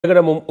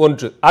ரகணமும்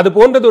ஒன்று. அது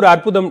போன்றதொரு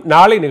அற்புதம்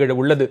நாளை நிகழ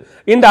உள்ளது.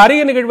 இந்த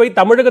அரிய நிகழ்வை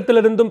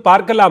தமிழகத்திலிருந்தும்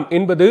பார்க்கலாம்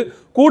என்பது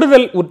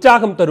கூடுதல்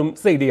உற்சாகம் தரும்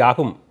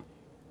செய்தியாகும்.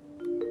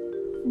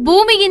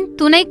 பூமியின்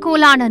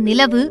துணைக்கோளான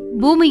நிலவு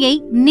பூமியை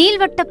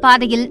நீள்வட்ட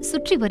பாதையில்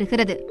சுற்றி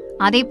வருகிறது.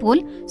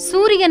 அதேபோல்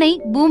சூரியனை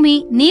பூமி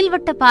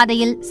நீள்வட்ட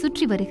பாதையில்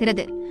சுற்றி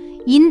வருகிறது.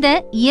 இந்த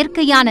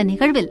இயற்கையான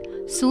நிகழ்வில்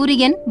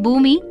சூரியன்,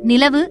 பூமி,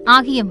 நிலவு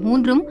ஆகிய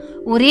மூன்றும்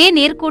ஒரே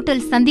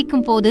நேர்கோட்டில்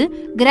சந்திக்கும் போது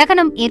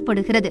கிரகணம்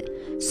ஏற்படுகிறது.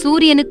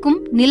 சூரியனுக்கும்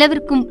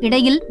நிலவிற்கும்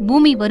இடையில்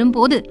பூமி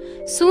வரும்போது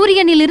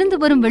சூரியனிலிருந்து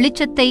வரும்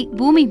வெளிச்சத்தை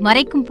பூமி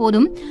மறைக்கும்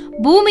போதும்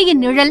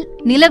பூமியின் நிழல்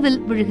நிலவில்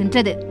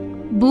விழுகின்றது.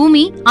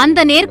 பூமி அந்த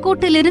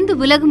நேர்கோட்டிலிருந்து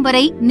விலகும்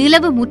வரை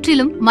நிலவு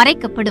முற்றிலும்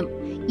மறைக்கப்படும்.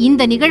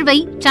 இந்த நிகழ்வை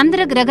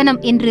சந்திர கிரகணம்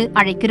என்று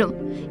அழைக்கிறோம்.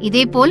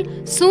 இதேபோல்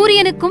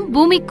சூரியனுக்கும்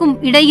பூமிக்கும்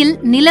இடையில்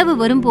நிலவு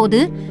வரும்போது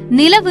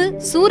நிலவு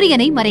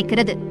சூரியனை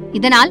மறைக்கிறது.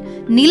 இதனால்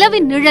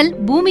நிலவின் நிழல்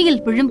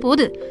பூமியில்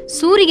விழும்போது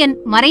சூரியன்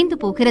மறைந்து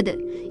போகிறது.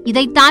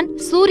 இதைத்தான்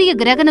சூரிய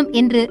கிரகணம்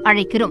என்று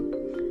அழைக்கிறோம்.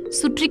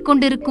 சுற்றி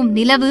கொண்டிருக்கும்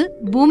நிலவு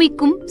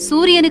பூமிக்கும்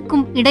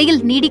சூரியனுக்கும்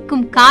இடையில்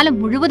நீடிக்கும் காலம்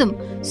முழுவதும்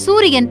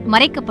சூரியன்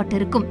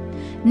மறைக்கப்பட்டிருக்கும்.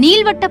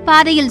 நீள்வட்ட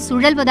பாதையில்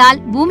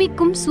சுழல்வதால்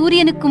பூமிக்கும்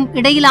சூரியனுக்கும்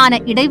இடையிலான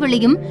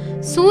இடைவெளியும்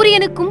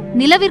சூரியனுக்கும்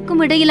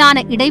நிலவிற்கும் இடையிலான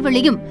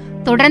இடைவெளியும்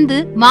தொடர்ந்து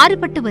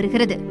மாறுபட்டு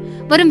வருகிறது.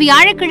 வரும்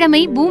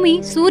வியாழக்கிழமை பூமி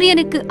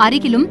சூரியனுக்கு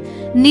அருகிலும்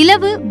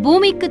நிலவு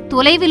பூமிக்கு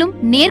தொலைவிலும்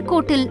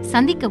நேர்கோட்டில்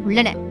சந்திக்க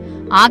உள்ளன.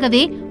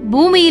 ஆகவே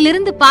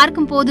பூமியிலிருந்து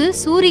பார்க்கும்போது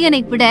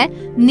சூரியனை விட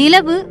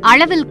நிலவு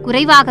அளவில்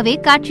குறைவாகவே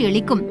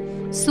காட்சியளிக்கும்.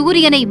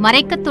 சூரியனை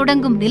மறைக்கத்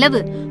தொடங்கும் நிலவு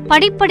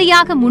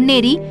படிப்படியாக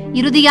முன்னேறி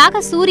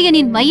இறுதியாக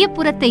சூரியனின்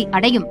மையப்புறத்தை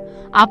அடையும்.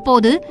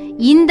 அப்போது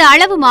இந்த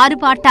அளவு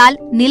மாறுபாட்டால்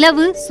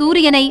நிலவு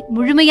சூரியனை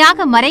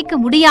முழுமையாக மறைக்க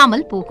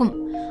முடியாமல் போகும்.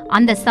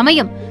 அந்த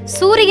சமயம்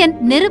சூரியன்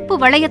நெருப்பு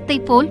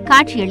வளையத்தைப் போல்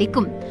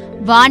காட்சியளிக்கும்.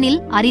 வானில்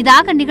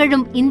அரிதாக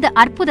நிகழும் இந்த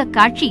அற்புத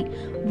காட்சி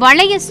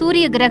வளைய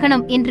சூரிய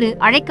கிரகணம் என்று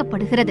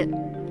அழைக்கப்படுகிறது.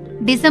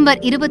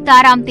 டிசம்பர்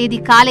 26ஆம் தேதி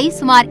காலை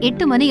சுமார்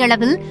 8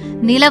 மணியளவில்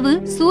நிலவு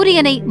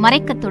சூரியனை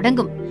மறைக்கத்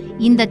தொடங்கும்.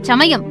 இந்த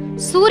சமயம்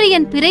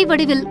சூரியன் பிறை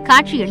வடிவில்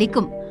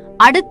காட்சியளிக்கும்.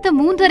 அடுத்த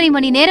 3½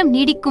 மணி நேரம்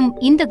நீடிக்கும்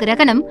இந்த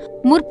கிரகணம்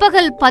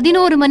முற்பகல்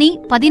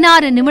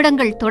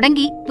 11:16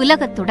 தொடங்கி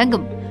விலகத்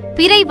தொடங்கும்.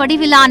 பிறை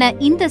வடிவிலான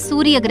இந்த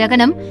சூரிய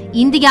கிரகணம்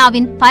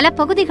இந்தியாவின் பல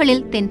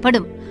பகுதிகளில்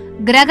தென்படும்.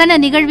 கிரகண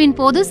நிகழ்வின்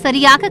போது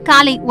சரியாக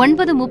காலை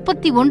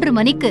 9:31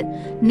 மணிக்கு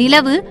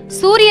நிலவு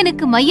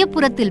சூரியனுக்கு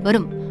மையப்புறத்தில்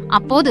வரும்.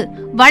 அப்போது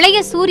வளைய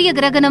சூரிய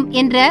கிரகணம்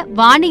என்ற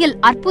வானியல்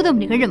அற்புதம்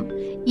நிகழும்.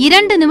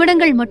 2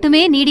 நிமிடங்கள்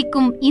மட்டுமே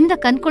நீடிக்கும் இந்த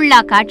கண்கொள்ளா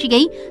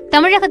காட்சியை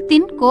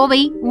தமிழகத்தின்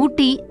கோவை,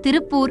 ஊட்டி,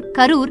 திருப்பூர்,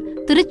 கரூர்,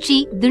 திருச்சி,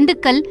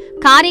 திண்டுக்கல்,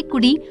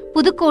 காரைக்குடி,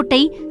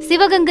 புதுக்கோட்டை,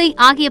 சிவகங்கை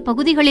ஆகிய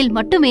பகுதிகளில்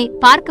மட்டுமே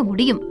பார்க்க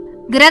முடியும்.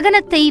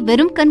 கிரகணத்தை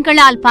வெறும்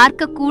கண்களால்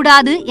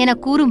பார்க்கக்கூடாது என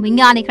கூறும்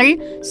விஞ்ஞானிகள்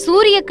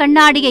சூரிய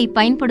கண்ணாடியை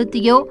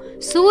பயன்படுத்தியோ,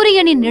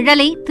 சூரியனின்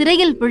நிழலை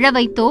திரையில் விழ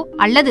வைத்தோ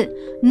அல்லது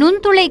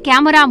நுண்துளை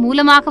கேமரா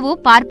மூலமாகவோ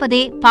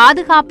பார்ப்பதே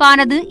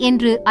பாதுகாப்பானது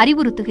என்று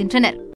அறிவுறுத்துகின்றனர்.